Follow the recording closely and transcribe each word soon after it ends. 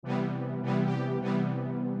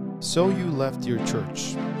So you left your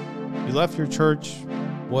church. You left your church.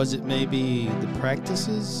 Was it maybe the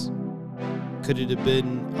practices? Could it have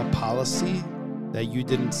been a policy that you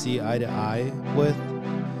didn't see eye to eye with?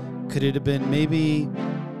 Could it have been maybe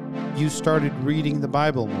you started reading the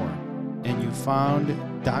Bible more and you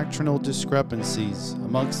found doctrinal discrepancies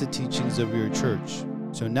amongst the teachings of your church?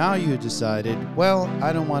 So now you decided, well,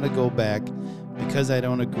 I don't want to go back because I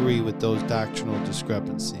don't agree with those doctrinal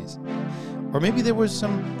discrepancies. Or maybe there was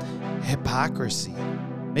some hypocrisy.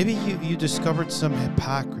 Maybe you discovered some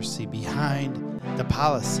hypocrisy behind the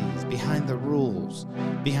policies, behind the rules,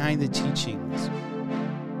 behind the teachings.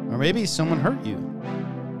 Or maybe someone hurt you.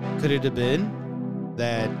 Could it have been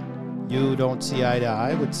that you don't see eye to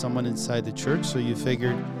eye with someone inside the church, so you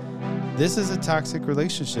figured, this is a toxic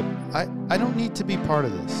relationship. I don't need to be part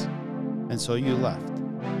of this. And so you left.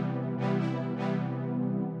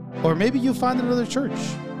 Or maybe you found another church.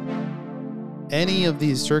 Any of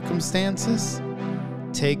these circumstances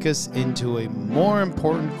take us into a more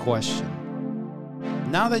important question.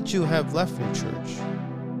 Now that you have left your church,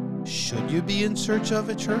 should you be in search of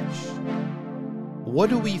a church? What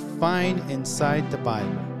do we find inside the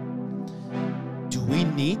Bible? Do we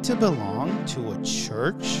need to belong to a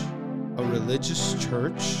church, a religious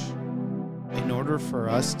church, in order for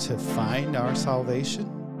us to find our salvation?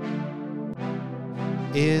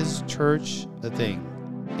 Is church a thing?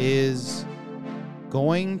 Is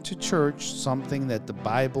going to church something that the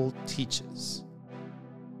Bible teaches?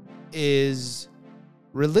 Is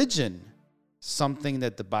religion something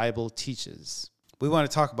that the Bible teaches? We want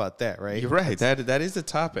to talk about that, right? You're right. That is the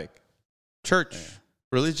topic. Church,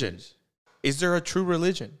 religion. Is there a true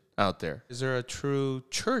religion out there? Is there a true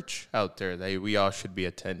church out there that we all should be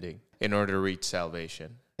attending in order to reach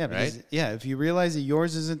salvation? Yeah, because, right? If you realize that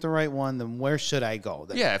yours isn't the right one, then where should I go?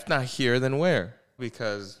 If not here, then where?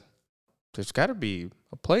 Because there's got to be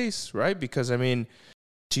a place, right? Because,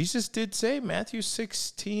 Jesus did say, Matthew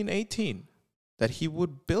 16:18, that he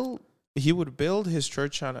would build his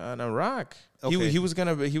church on a rock. Okay. He was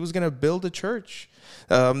gonna build a church.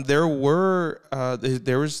 There's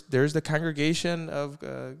the congregation of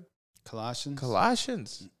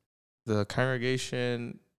Colossians, the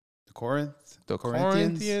congregation, the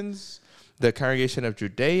Corinthians, the congregation of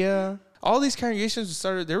Judea. All these congregations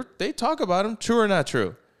started. They talk about them. True or not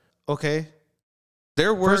true? Okay.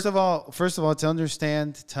 First of all, to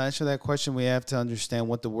answer that question, we have to understand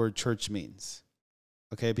what the word church means.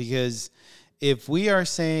 Okay, because if we are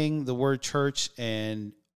saying the word church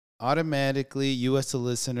and automatically you as a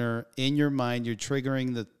listener, in your mind, you're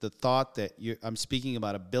triggering the thought that I'm speaking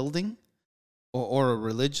about a building or a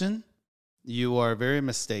religion, you are very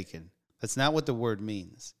mistaken. That's not what the word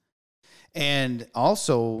means. And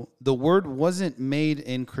also, the word wasn't made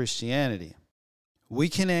in Christianity. We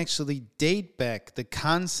can actually date back the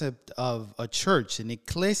concept of a church, an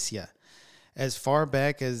ecclesia, as far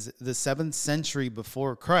back as the 7th century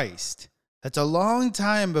before Christ. That's a long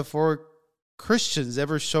time before Christians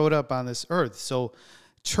ever showed up on this earth. So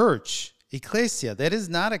church, ecclesia, that is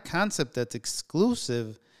not a concept that's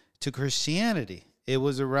exclusive to Christianity. It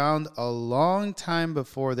was around a long time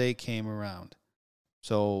before they came around.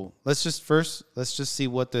 So let's just see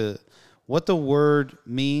what the word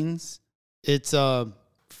means. It's a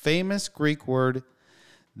famous Greek word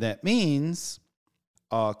that means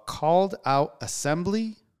a called out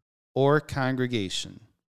assembly or congregation.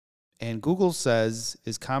 And Google says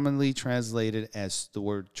is commonly translated as the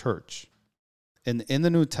word church. In the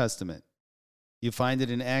New Testament, you find it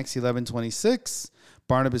in Acts 11:26.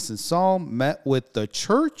 Barnabas and Saul met with the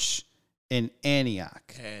church in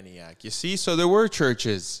Antioch. You see, so there were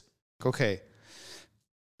churches. Okay.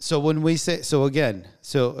 So when we say,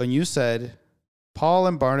 and you said Paul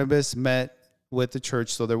and Barnabas met with the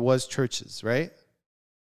church, so there was churches, right?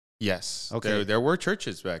 Yes. Okay. There were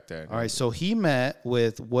churches back then. All right. So he met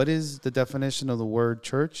with, what is the definition of the word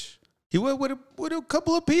church? He went with a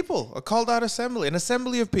couple of people, a called out assembly, an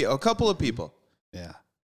assembly of people, a couple of people. Yeah.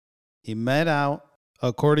 He met out,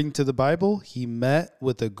 according to the Bible, he met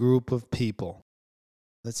with a group of people.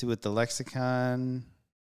 Let's see what the lexicon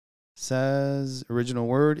says. Original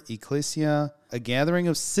word, ecclesia, a gathering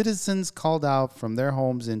of citizens called out from their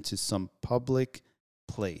homes into some public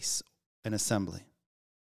place, an assembly.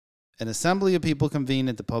 An assembly of people convene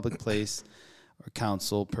at the public place or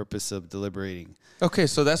council, purpose of deliberating. Okay,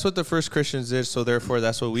 so that's what the first Christians did, so therefore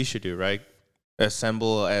that's what we should do, right?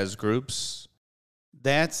 Assemble as groups.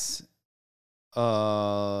 That's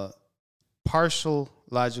a partial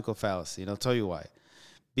logical fallacy, and I'll tell you why.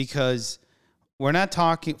 Because we're not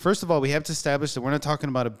talking, first of all, we have to establish that we're not talking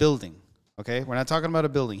about a building, Okay, we're not talking about a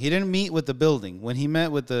building. He didn't meet with the building when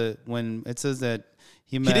it says that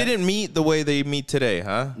he didn't meet the way they meet today,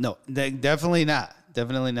 huh? No, definitely not.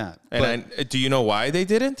 Definitely not. And do you know why they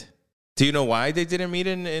didn't? Do you know why they didn't meet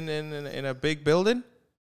in a big building?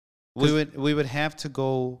 We would have to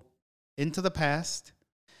go into the past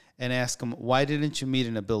and ask them, why didn't you meet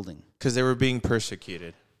in a building? Because they were being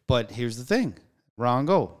persecuted. But here's the thing. Wrong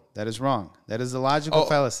go. That is wrong. That is a logical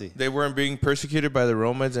fallacy. They weren't being persecuted by the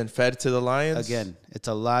Romans and fed to the lions? Again, it's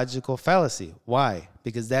a logical fallacy. Why?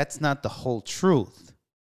 Because that's not the whole truth.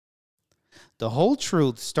 The whole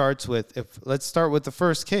truth starts with, let's start with the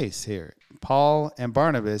first case here. Paul and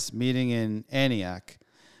Barnabas meeting in Antioch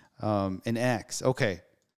in Acts. Okay.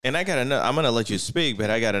 And I got another. I'm going to let you speak, but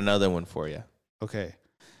I got another one for you. Okay.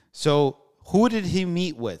 So who did he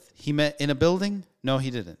meet with? He met in a building? No,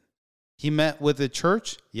 he didn't. He met with a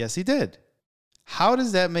church? Yes, he did. How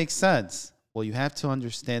does that make sense? Well, you have to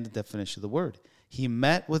understand the definition of the word. He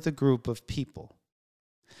met with a group of people.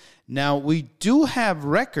 Now, we do have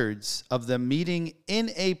records of them meeting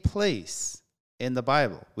in a place in the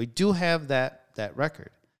Bible. We do have that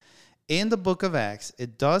record. In the book of Acts,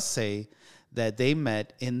 it does say that they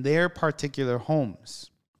met in their particular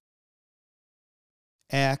homes.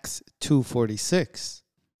 Acts 2:46.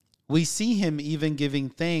 We see him even giving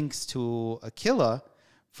thanks to Aquila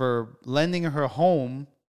for lending her home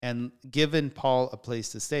and giving Paul a place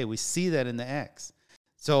to stay. We see that in the Acts.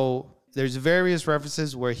 So there's various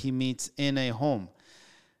references where he meets in a home.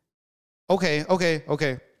 Okay.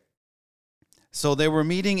 So they were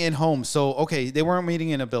meeting in homes. So, they weren't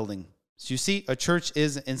meeting in a building. So you see, a church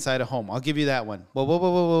is inside a home. I'll give you that one.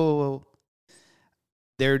 Whoa.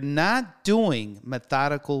 They're not doing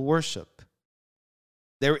methodical worship.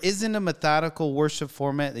 There isn't a methodical worship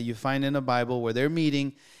format that you find in the Bible where they're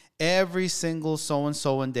meeting every single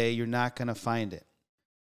so-and-so and day. You're not going to find it.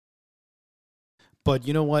 But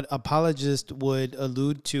you know what? Apologists would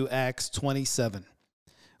allude to Acts 27,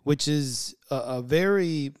 which is a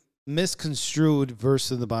very misconstrued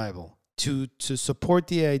verse in the Bible to support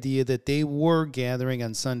the idea that they were gathering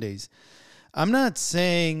on Sundays. I'm not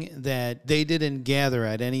saying that they didn't gather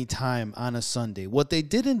at any time on a Sunday. What they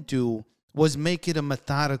didn't do was make it a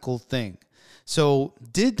methodical thing. So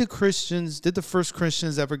did the first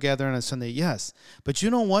Christians ever gather on a Sunday? Yes. But you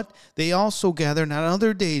know what? They also gathered on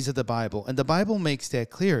other days of the Bible. And the Bible makes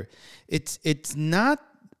that clear. It's not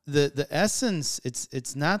the essence.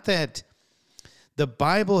 It's not that the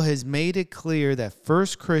Bible has made it clear that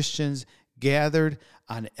first Christians gathered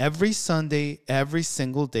on every Sunday, every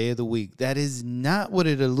single day of the week. That is not what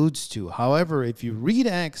it alludes to. However, if you read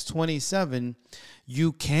Acts 27,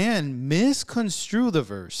 you can misconstrue the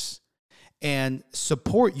verse and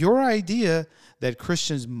support your idea that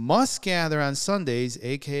Christians must gather on Sundays,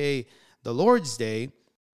 aka the Lord's Day.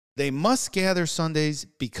 They must gather Sundays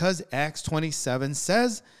because Acts 27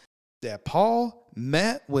 says that Paul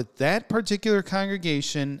met with that particular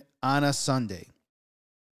congregation on a Sunday.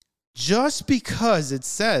 Just because it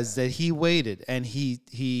says that he waited and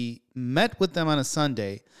he met with them on a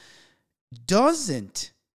Sunday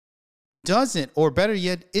doesn't, or better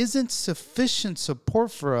yet, isn't sufficient support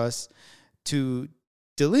for us to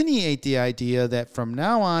delineate the idea that from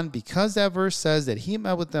now on, because that verse says that he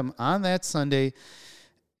met with them on that Sunday,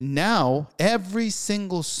 now every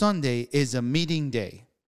single Sunday is a meeting day.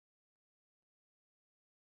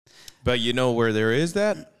 But you know where there is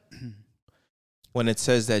that? When it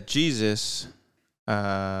says that Jesus,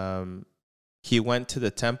 he went to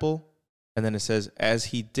the temple, and then it says, as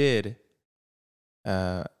he did,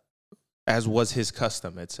 as was his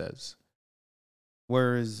custom, it says.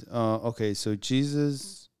 Where is, so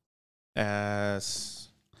Jesus, as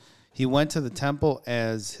he went to the temple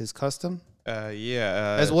as his custom?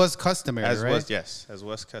 As was customary, right? As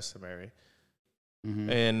was customary. Mm-hmm.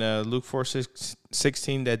 And Luke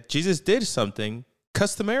 4:16, that Jesus did something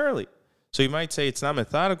customarily. So you might say it's not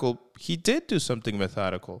methodical. He did do something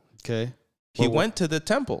methodical. Okay. He went to the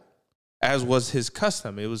temple, as was his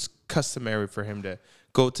custom. It was customary for him to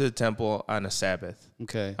go to the temple on a Sabbath.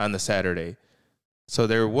 Okay. On the Saturday. So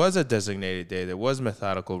there was a designated day. There was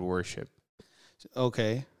methodical worship.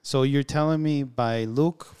 Okay. So you're telling me by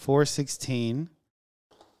Luke 4:16,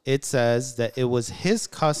 it says that it was his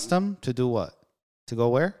custom to do what? To go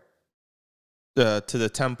where? To the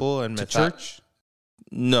temple and church?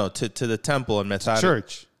 No, to the temple and methodical.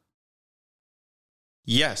 Church.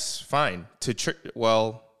 Yes, fine. To church.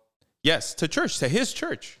 Well, yes, to church, to his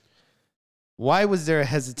church. Why was there a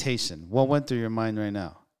hesitation? What went through your mind right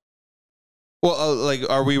now? Well,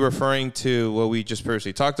 are we referring to what we just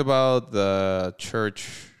previously talked about, the church,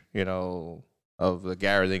 of the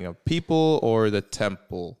gathering of people, or the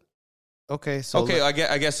temple? Okay, so okay,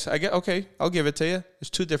 I guess. Okay, I'll give it to you. It's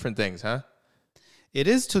two different things, huh? it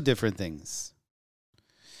is two different things.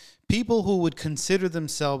 People who would consider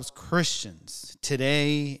themselves Christians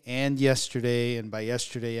today and yesterday, and by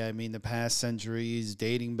yesterday I mean the past centuries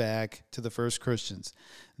dating back to the first Christians.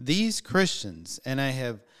 These Christians, and I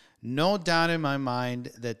have no doubt in my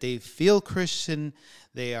mind that they feel Christian,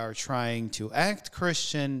 they are trying to act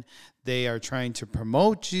Christian, they are trying to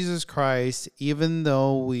promote Jesus Christ, even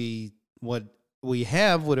though what we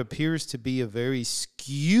have what appears to be a very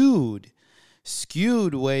skewed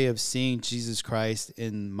way of seeing Jesus Christ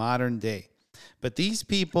in modern day. But these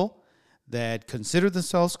people that consider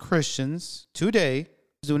themselves Christians today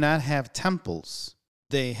do not have temples.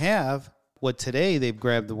 They have what today they've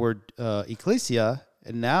grabbed the word ecclesia,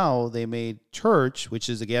 and now they made church, which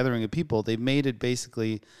is a gathering of people. They've made it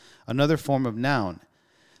basically another form of noun.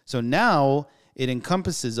 So now it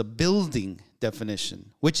encompasses a building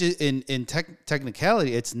definition, which is in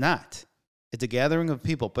technicality, it's not. It's a gathering of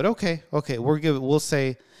people. But okay, we'll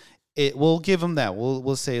say it. We'll give them that.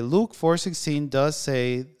 We'll say Luke 4:16 does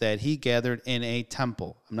say that he gathered in a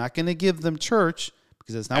temple. I'm not going to give them church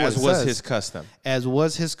because that's not what it says. As was his custom. As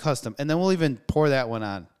was his custom, and then we'll even pour that one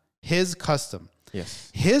on. His custom.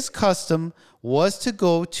 Yes. His custom was to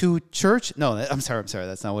go to church. No, I'm sorry.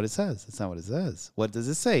 That's not what it says. That's not what it says. What does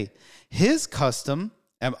it say? His custom.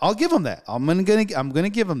 And I'll give him that. I'm gonna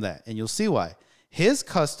give him that, and you'll see why. His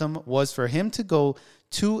custom was for him to go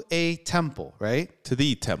to a temple, right? To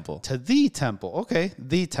the temple. To the temple. Okay,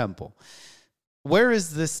 the temple. Where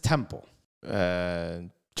is this temple?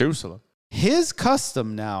 Jerusalem. His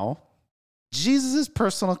custom now, Jesus'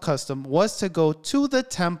 personal custom, was to go to the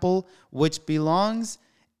temple which belongs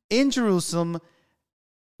in Jerusalem,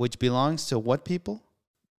 which belongs to what people?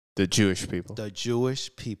 The Jewish people. The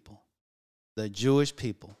Jewish people. The Jewish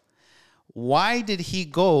people. Why did he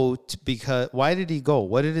go? Why did he go?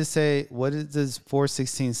 What did it say? What does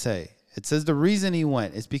 4:16 say? It says the reason he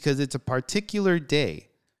went is because it's a particular day.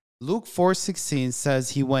 Luke 4:16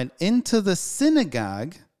 says he went into the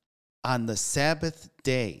synagogue on the Sabbath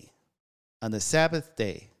day. On the Sabbath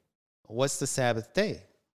day. What's the Sabbath day?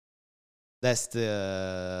 That's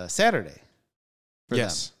the Saturday.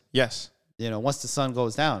 Yes. Yes. Once the sun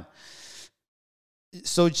goes down.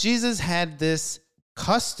 So Jesus had this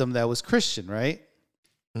custom that was Christian, right?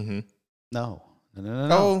 Mm-hmm. No.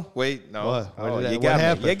 Oh, wait, no. What You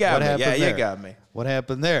got me. Yeah, you got me. What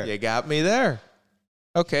happened there? You got me there.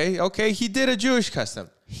 Okay. He did a Jewish custom.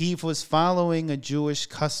 He was following a Jewish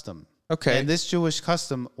custom. Okay. And this Jewish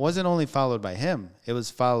custom wasn't only followed by him. It was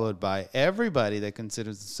followed by everybody that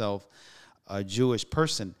considers themselves a Jewish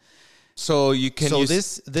person. So you can. So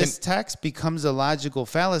this text becomes a logical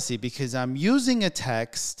fallacy because I'm using a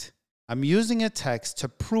text to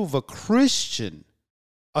prove a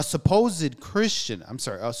supposed Christian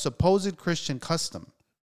custom.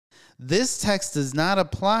 This text does not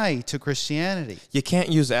apply to Christianity. You can't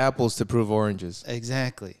use apples to prove oranges.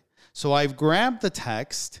 Exactly. So I've grabbed the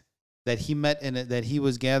text that he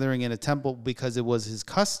was gathering in a temple because it was his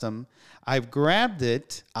custom. I've grabbed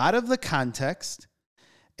it out of the context,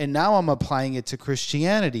 and now I'm applying it to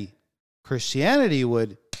Christianity. Christianity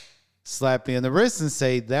would slap me on the wrist and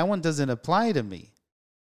say, that one doesn't apply to me.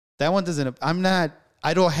 I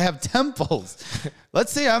don't have temples.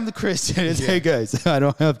 Let's say I'm the Christian and say, hey guys, I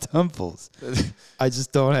don't have temples. I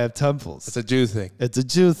just don't have temples. It's a Jew thing. It's a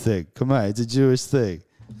Jew thing. Come on, it's a Jewish thing.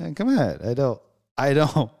 And come on, I don't. I'm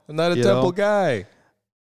not a temple guy.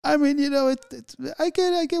 I mean, I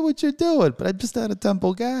get what you're doing, but I'm just not a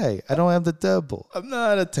temple guy. I don't have the temple. I'm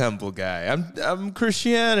not a temple guy. I'm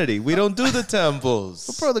Christianity. We don't do the temples.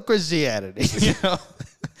 We're pro the Christianity.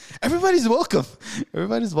 Everybody's welcome.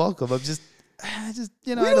 Everybody's welcome. I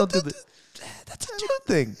don't do the. That's a Jew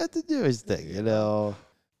thing. That's a Jewish thing,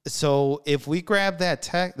 So if we grab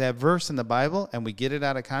that verse in the Bible and we get it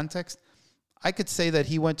out of context, I could say that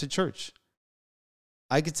he went to church.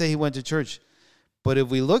 But if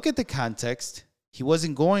we look at the context, he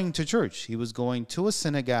wasn't going to church. He was going to a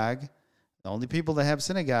synagogue. The only people that have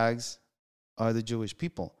synagogues are the Jewish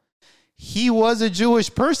people. He was a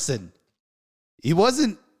Jewish person. He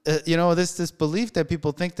wasn't, this belief that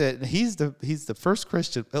people think that he's the first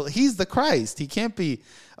Christian. Well, he's the Christ. He can't be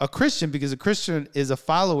a Christian because a Christian is a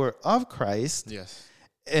follower of Christ. Yes.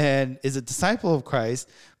 And is a disciple of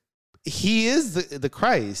Christ. He is the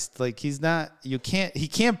Christ. Like he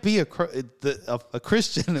can't be a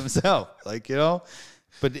Christian himself.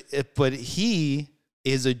 But he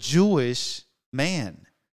is a Jewish man.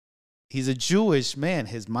 He's a Jewish man.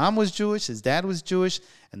 His mom was Jewish. His dad was Jewish.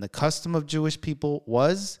 And the custom of Jewish people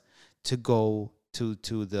was to go to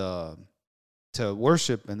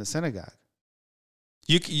worship in the synagogue.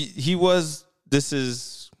 He was. This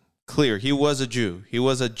is clear. He was a Jew. He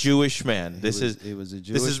was a Jewish man. He was a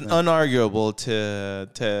Jewish. This is unarguable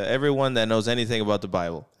to everyone that knows anything about the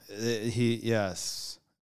Bible.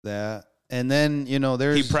 That, and then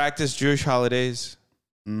he practiced Jewish holidays.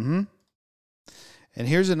 Mm-hmm. And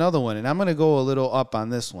here's another one, and I'm going to go a little up on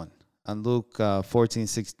this one. On Luke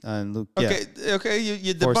 14:6, on Luke. Okay,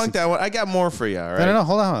 you debunked that one. I got more for you. All right. No,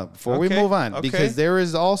 hold on. Before we move on, because there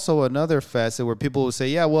is also another facet where people will say,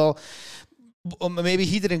 "Yeah, well, maybe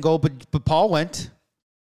he didn't go, but Paul went.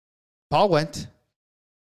 Paul went.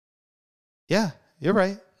 Yeah, you're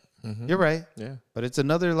right. Mm-hmm. You're right. Yeah, but it's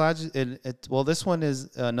another logic. This one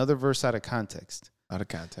is another verse out of context. Out of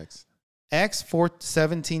context. Acts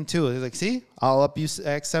 4:17-2. It's like, see, I'll up you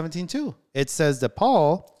Acts 17:2. It says that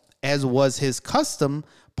Paul, as was his custom,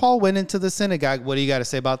 Paul went into the synagogue. What do you got to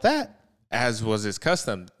say about that? As was his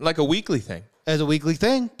custom, like a weekly thing. As a weekly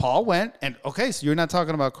thing, Paul went, and okay, so you're not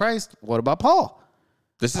talking about Christ. What about Paul?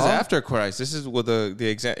 This is after Christ. This is with the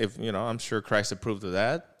example. If I'm sure Christ approved of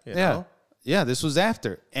that. Yeah. This was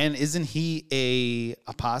after, and isn't he a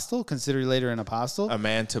apostle? Considered later an apostle, a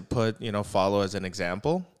man to put follow as an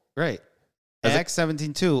example, right? Acts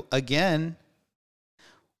 17:2 again.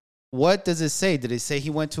 What does it say? Did it say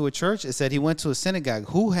he went to a church? It said he went to a synagogue.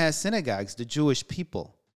 Who has synagogues? The Jewish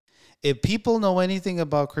people. If people know anything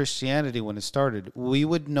about Christianity when it started, we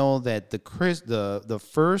would know that the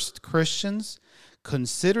first Christians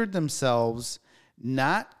considered themselves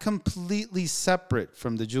not completely separate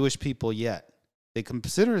from the Jewish people yet. They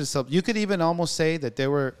considered themselves, you could even almost say that they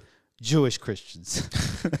were Jewish Christians.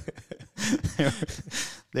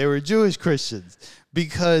 They were Jewish Christians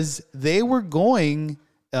because they were going...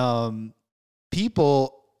 Paul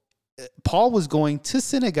was going to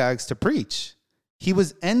synagogues to preach. He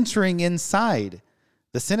was entering inside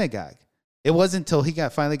the synagogue. It wasn't until he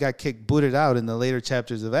finally got booted out in the later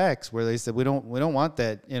chapters of Acts where they said, we don't want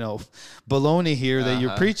that, baloney here that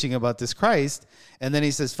you're preaching about this Christ. And then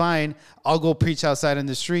he says, fine, I'll go preach outside in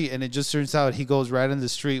the street. And it just turns out he goes right in the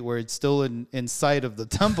street where it's still in sight of the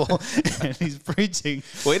temple and he's preaching.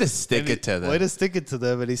 Way to stick it to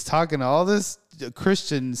them. And he's talking all this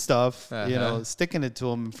Christian stuff, sticking it to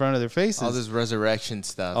them in front of their faces. All this resurrection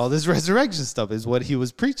stuff is what he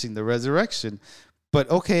was preaching, the resurrection. But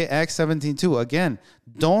okay, Acts 17:2, again,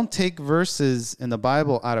 don't take verses in the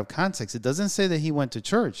Bible out of context. It doesn't say that he went to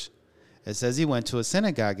church. It says he went to a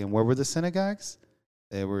synagogue. And where were the synagogues?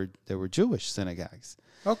 They were Jewish synagogues.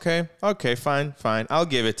 Okay, fine. I'll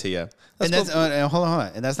give it to you. Hold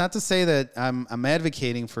on. And that's not to say that I'm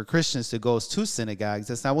advocating for Christians to go to synagogues.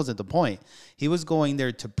 That wasn't the point. He was going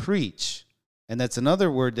there to preach. And that's another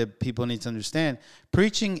word that people need to understand.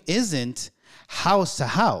 Preaching isn't house to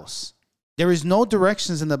house. There is no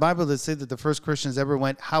directions in the Bible that say that the first Christians ever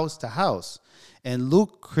went house to house. And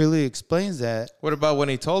Luke clearly explains that. What about when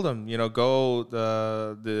he told them, go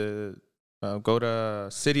to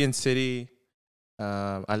city and city,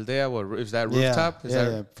 aldea, or is that rooftop?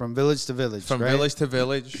 Yeah, from village to village. From village to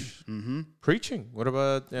village, mm-hmm. Preaching. What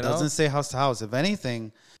about, It doesn't say house to house. If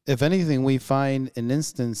anything, we find an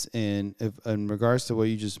instance in regards to what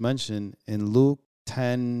you just mentioned in Luke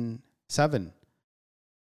 10:7.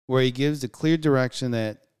 Where he gives the clear direction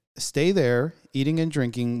that stay there, eating and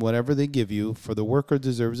drinking whatever they give you, for the worker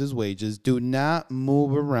deserves his wages. Do not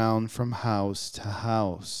move around from house to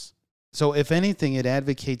house. So if anything, it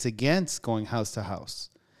advocates against going house to house.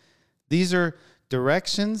 These are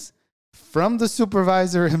directions from the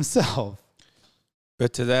supervisor himself.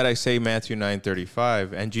 But to that I say Matthew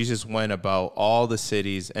 9:35, and Jesus went about all the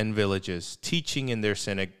cities and villages, teaching in their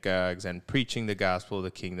synagogues and preaching the gospel of the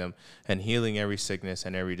kingdom and healing every sickness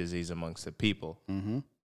and every disease amongst the people. Mm-hmm.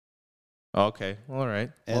 Okay, all right.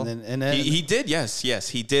 And then he did, yes,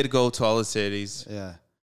 he did go to all the cities. Yeah.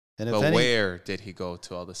 But where did he go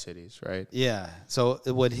to all the cities, right? Yeah. So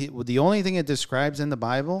the only thing it describes in the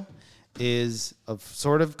Bible is a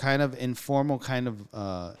sort of kind of informal kind of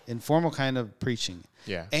preaching.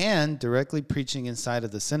 Yeah. And directly preaching inside of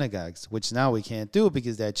the synagogues, which now we can't do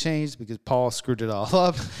because that changed because Paul screwed it all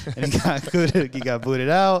up and he got booted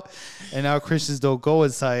out. And now Christians don't go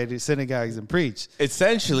inside synagogues and preach.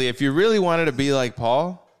 Essentially, if you really wanted to be like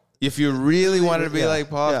Paul, if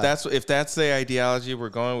that's the ideology we're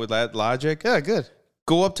going with, that logic. Yeah, good.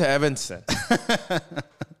 Go up to Evanston.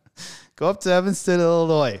 Go up to Evanston,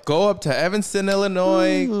 Illinois.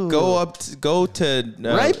 Ooh. Go to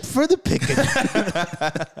ripe for the picking.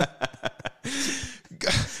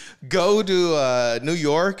 Go to New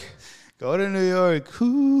York. Go to New York.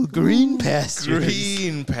 Ooh, green pastures.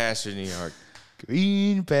 Green pasture, New York.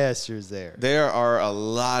 Green pastures there. There are a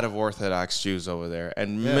lot of Orthodox Jews over there,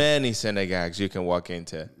 and many synagogues you can walk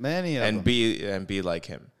into. Many of them. Be like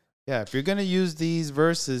him. Yeah, if you're going to use these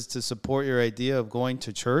verses to support your idea of going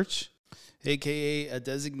to church, a.k.a. a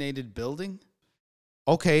designated building,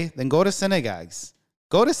 okay, then go to synagogues.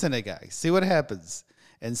 Go to synagogues. See what happens.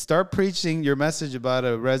 And start preaching your message about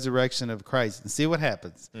a resurrection of Christ and see what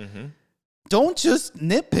happens. Mm-hmm. Don't just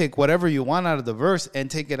nitpick whatever you want out of the verse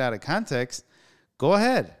and take it out of context. Go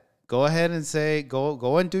ahead. Go ahead and say,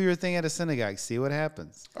 go and do your thing at a synagogue. See what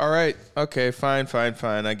happens. All right. Okay, fine.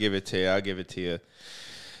 I'll give it to you.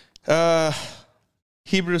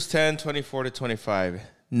 Hebrews 10:24-25.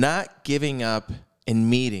 Not giving up in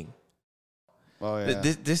meeting. Oh, yeah.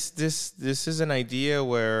 This is an idea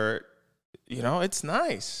where, it's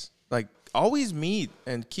nice. Like, always meet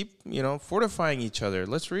and keep, fortifying each other.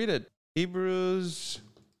 Let's read it. Hebrews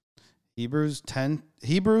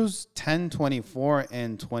 10:24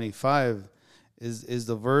 and 25 is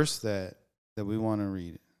the verse that we want to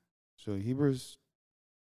read. So Hebrews,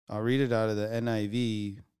 I'll read it out of the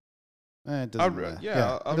NIV. It doesn't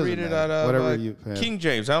matter. I'll read it out of whatever you have. King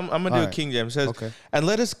James. I'm gonna do a King James. It says, okay. And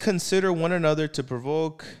let us consider one another to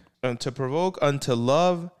provoke unto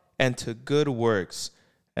love and to good works,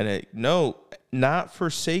 and not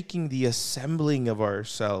forsaking the assembling of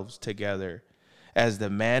ourselves together, as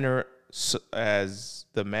the manner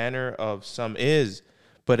of some is,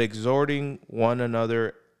 but exhorting one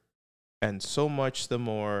another, and so much the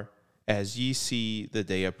more as ye see the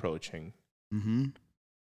day approaching. Mm-hmm.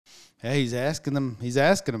 Hey, he's asking them.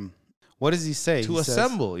 What does he say? To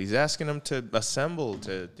assemble. He's asking them to assemble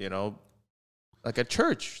to, like a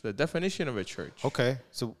church, the definition of a church. Okay.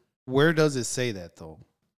 So where does it say that, though?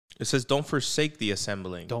 It says, don't forsake the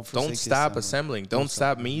assembling. Don't stop assembling. Don't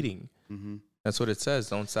stop meeting. Mm-hmm. That's what it says.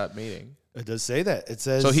 Don't stop meeting. It does say that. It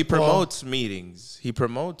says. So he promotes meetings. He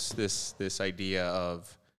promotes this idea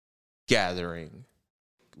of gathering.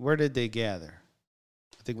 Where did they gather?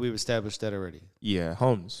 I think we've established that already. Yeah,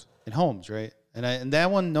 homes. In homes, right? And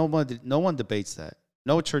that one, no one debates that.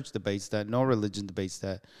 No church debates that. No religion debates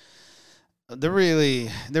that. They're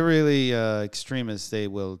really extremists. They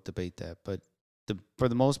will debate that, but for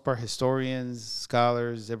the most part, historians,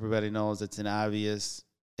 scholars, everybody knows it's in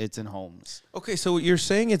homes. Okay, so you're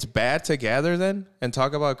saying it's bad to gather then and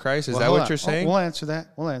talk about Christ? Is that what you're saying? We'll answer that.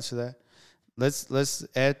 Let's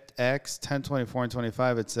at Acts 10:24 and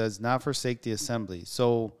 25. It says, "Not forsake the assembly."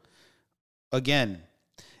 So again,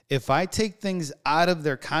 if I take things out of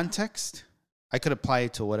their context, I could apply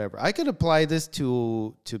it to whatever. I could apply this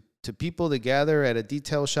to people that gather at a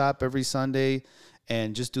detail shop every Sunday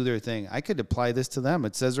and just do their thing. I could apply this to them.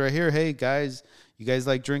 It says right here, hey, guys, you guys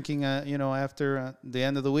like drinking, after the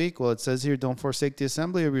end of the week? Well, it says here, don't forsake the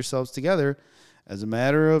assembly of yourselves together. As a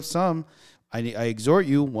matter of some, I exhort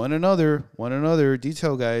you, one another,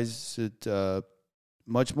 detail guys,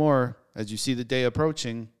 much more as you see the day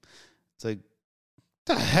approaching. It's like,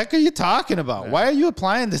 what the heck are you talking about? Why are you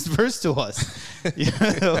applying this verse to us?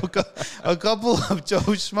 A couple of Joe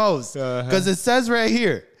Schmoes. Because it says right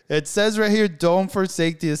here, don't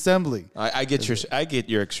forsake the assembly. I get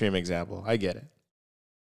your extreme example. I get it.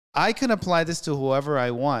 I can apply this to whoever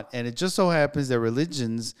I want. And it just so happens that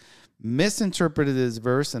religions misinterpreted this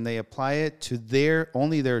verse and they apply it to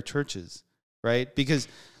only their churches, right? Because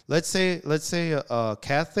let's say a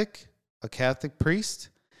Catholic priest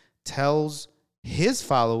tells his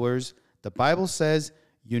followers, the Bible says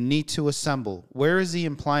you need to assemble. Where is he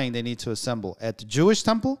implying they need to assemble? At the Jewish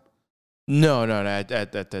temple? No, at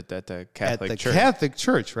the Catholic church. Catholic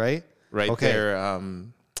church, right? Right there,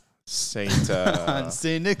 Saint on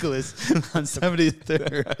St. Nicholas on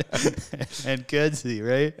 73rd and Kedzie,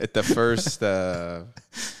 right? At the First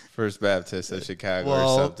Baptist of Chicago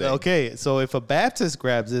or something. Okay, so if a Baptist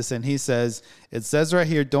grabs this and he says, it says right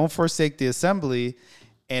here, don't forsake the assembly,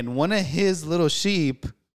 and one of his little sheep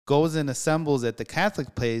goes and assembles at the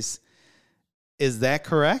Catholic place, is that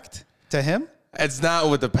correct to him? It's not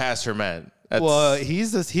what the pastor meant.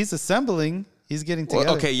 He's assembling. He's getting together.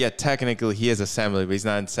 Well, okay, yeah, technically he is assembling, but he's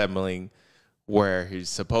not assembling where he's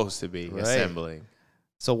supposed to be assembling.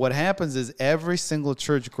 So what happens is every single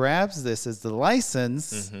church grabs this as the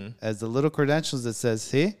license, as the little credentials that says,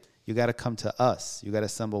 "Hey, you got to come to us. You got to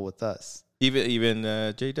assemble with us." Even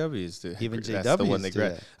JWs do. Even JWs that's the one they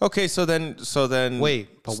grab. Okay, so then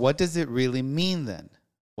wait, but what does it really mean then?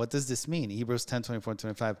 What does this mean? Hebrews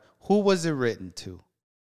 10:24-25. Who was it written to?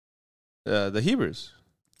 The Hebrews.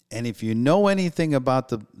 And if you know anything about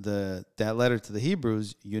that letter to the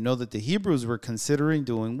Hebrews, you know that the Hebrews were considering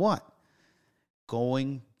doing what?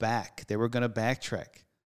 Going back. They were going to backtrack.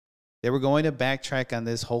 They were going to backtrack on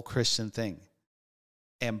this whole Christian thing.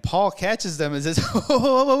 And Paul catches them and says,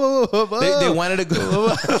 whoa. They wanted to go.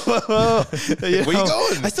 Where you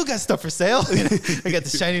going? I still got stuff for sale. I got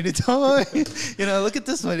the shiny new toy. Look at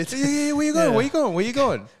this one. Yeah, where you going? Where you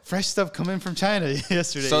going? Fresh stuff coming from China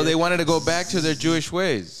yesterday. So they wanted to go back to their Jewish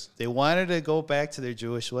ways. They wanted to go back to their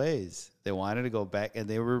Jewish ways. They wanted to go back, and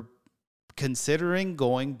they were considering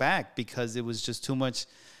going back because it was just too much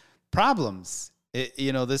problems.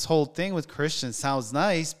 This whole thing with Christians sounds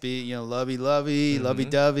nice, be lovey-dovey,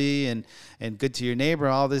 and good to your neighbor,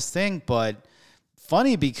 all this thing, but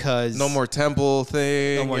funny because no more temple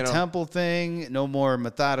thing, no more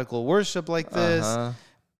methodical worship like this.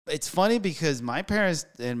 It's funny because my parents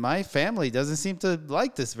and my family doesn't seem to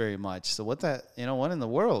like this very much. So what in the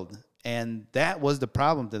world? And that was the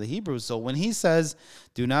problem to the Hebrews. So when he says,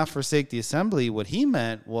 "Do not forsake the assembly," what he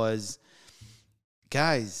meant was,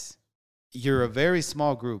 guys, you're a very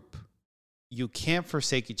small group. You can't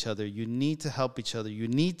forsake each other. You need to help each other. You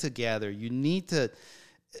need to gather. You need to,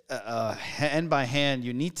 hand by hand,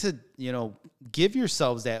 you need to, give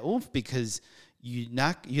yourselves that oomph because you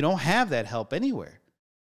don't have that help anywhere.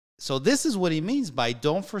 So this is what he means by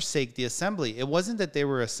don't forsake the assembly. It wasn't that they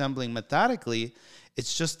were assembling methodically.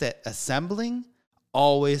 It's just that assembling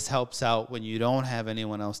always helps out when you don't have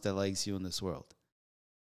anyone else that likes you in this world.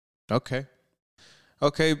 Okay,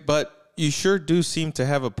 but you sure do seem to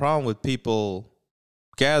have a problem with people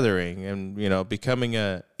gathering and, becoming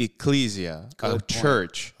a ecclesia,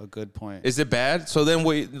 church. A good point. Is it bad? So then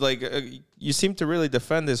you seem to really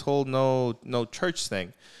defend this whole no church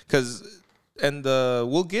thing.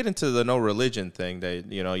 We'll get into the no religion thing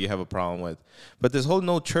that, you have a problem with. But this whole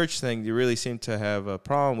no church thing, you really seem to have a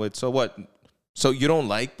problem with. So what? So you don't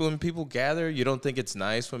like when people gather? You don't think it's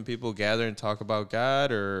nice when people gather and talk about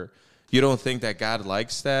God, or you don't think that God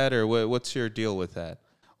likes that, or what's your deal with that?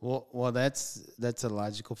 Well, that's a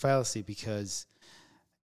logical fallacy because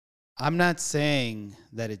I'm not saying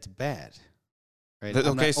that it's bad, right?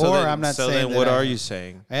 Then what are you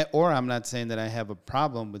saying? Or I'm not saying that I have a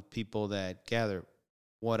problem with people that gather.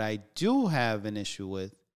 What I do have an issue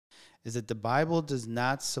with is that the Bible does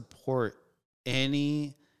not support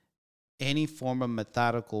any form of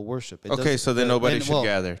methodical worship. So then nobody should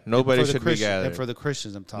gather. Nobody should be gathering. And for the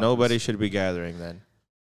Christians, I'm talking. Nobody should be gathering then.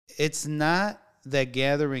 It's not that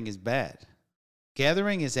gathering is bad.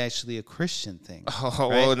 Gathering is actually a Christian thing. Oh,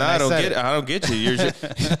 right? Well, now I don't get you. You're just,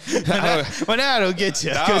 now I don't get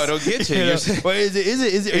you. No, I don't get you. Is it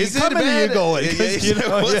coming or you going?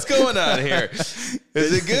 What's going on here? Is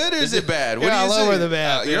it good or is it bad? What you're do you all say? over the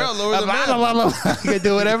map. You're all over the map. I can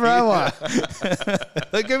do whatever I want.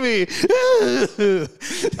 Look at me.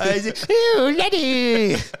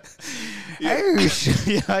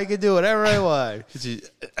 I can do whatever I want.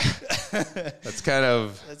 That's kind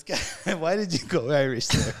of. Why did you go Irish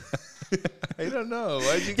there? I don't know.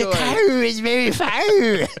 Why'd you go? The car is very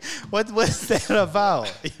far. What's that about?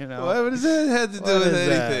 What does that have to do with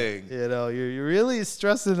anything? You're really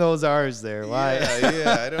stressing those R's there. Why?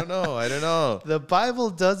 Yeah. I don't know. The Bible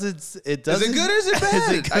doesn't. It doesn't. Is it good or is it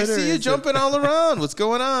bad? I see you jumping all around. What's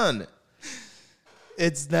going on?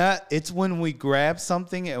 It's not. It's when we grab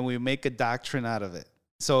something and we make a doctrine out of it.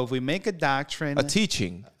 So if we make a doctrine, a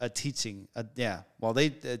teaching. Well,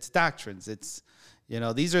 it's doctrines. It's,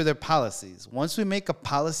 these are their policies. Once we make a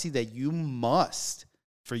policy that you must,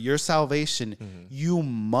 for your salvation, you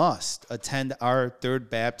must attend our Third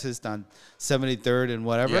Baptist on 73rd and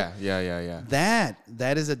whatever. Yeah.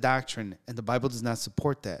 That is a doctrine, and the Bible does not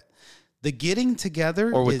support that. The getting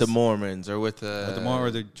together, or with the Mormons, or with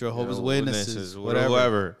the Jehovah's Witnesses,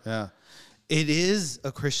 whatever. Yeah. It is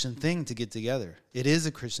a Christian thing to get together. It is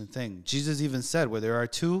a Christian thing. Jesus even said, where there are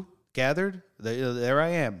two gathered, there I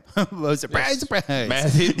am. Surprise, surprise.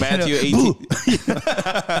 Matthew 18.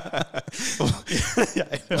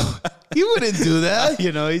 He wouldn't do that.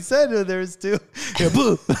 He said there's two.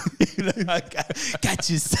 Boo. I got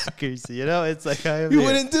you suckers. It's like I am. He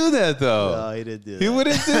wouldn't do that, though. No, he didn't do that. He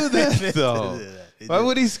wouldn't do that, though. Why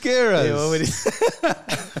would he scare us?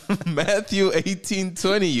 Matthew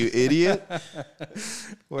 18:20, you idiot.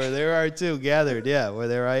 Where there are two gathered, where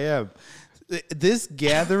there I am. This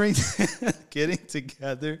gathering, getting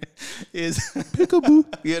together is peekaboo.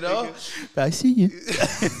 I see you.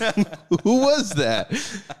 Who was that?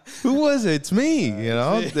 Who was it? It's me.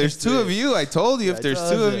 There's two of you. I told you if there's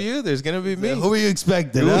two of you, there's gonna be me. Who were you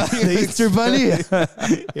expecting? The Easter Bunny?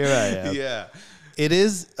 Here I am. Yeah. It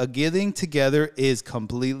is a getting together is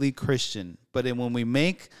completely Christian, but when we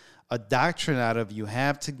make a doctrine out of you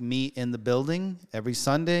have to meet in the building every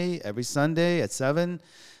Sunday at 7.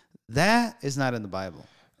 That is not in the Bible.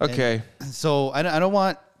 Okay. And so I don't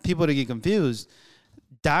want people to get confused.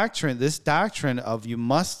 doctrine, this doctrine of you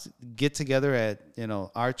must get together at,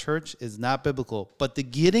 our church is not biblical. But the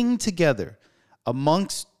getting together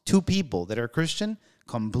amongst two people that are Christian,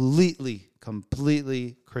 completely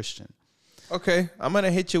Christian. Okay, I'm going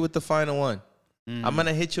to hit you with the final one.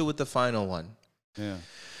 Yeah.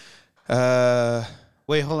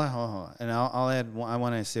 Wait, hold on. And I'll add, I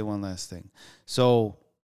want to say one last thing. So,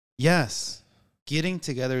 yes, getting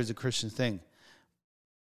together is a Christian thing.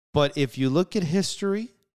 But if you look at history,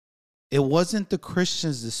 it wasn't the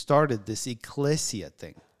Christians that started this ecclesia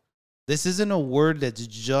thing. This isn't a word that's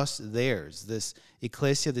just theirs. This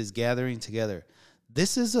ecclesia, this gathering together.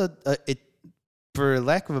 This is for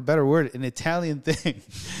lack of a better word, an Italian thing.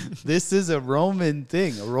 This is a Roman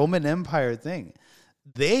thing, a Roman Empire thing.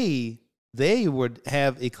 They would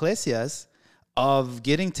have ecclesias of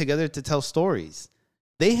getting together to tell stories.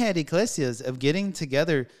 They had ecclesias of getting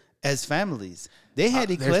together as families. They had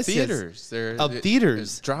ecclesias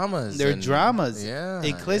theaters, dramas. Dramas. Yeah,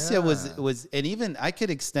 Ecclesia was, and even I could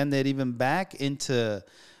extend that even back into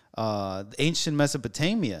ancient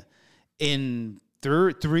Mesopotamia, in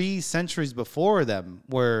 3 centuries before them,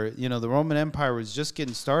 where the Roman Empire was just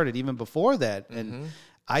getting started. Even before that, and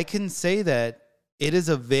I can say that it is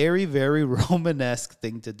a very, very Romanesque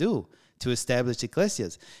thing to do, to establish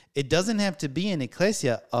ecclesias. It doesn't have to be an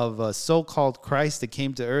ecclesia of a so-called Christ that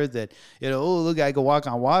came to earth that, look, I can walk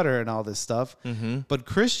on water and all this stuff. But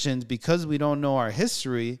Christians, because we don't know our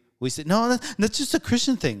history, we say, no, that's just a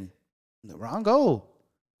Christian thing. Wrong go.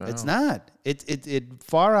 No. It's not. It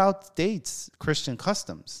far outdates Christian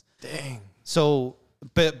customs. Dang. So,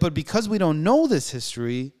 but because we don't know this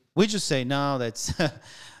history, we just say, no, that's...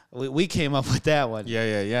 we came up with that one.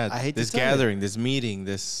 Yeah. I hate this gathering, this meeting,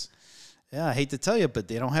 this... Yeah, I hate to tell you, but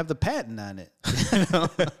they don't have the patent on it.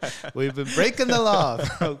 We've been breaking the law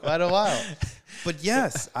for quite a while. But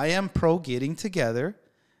yes, I am pro getting together,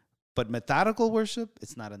 but methodical worship,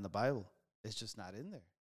 it's not in the Bible. It's just not in there.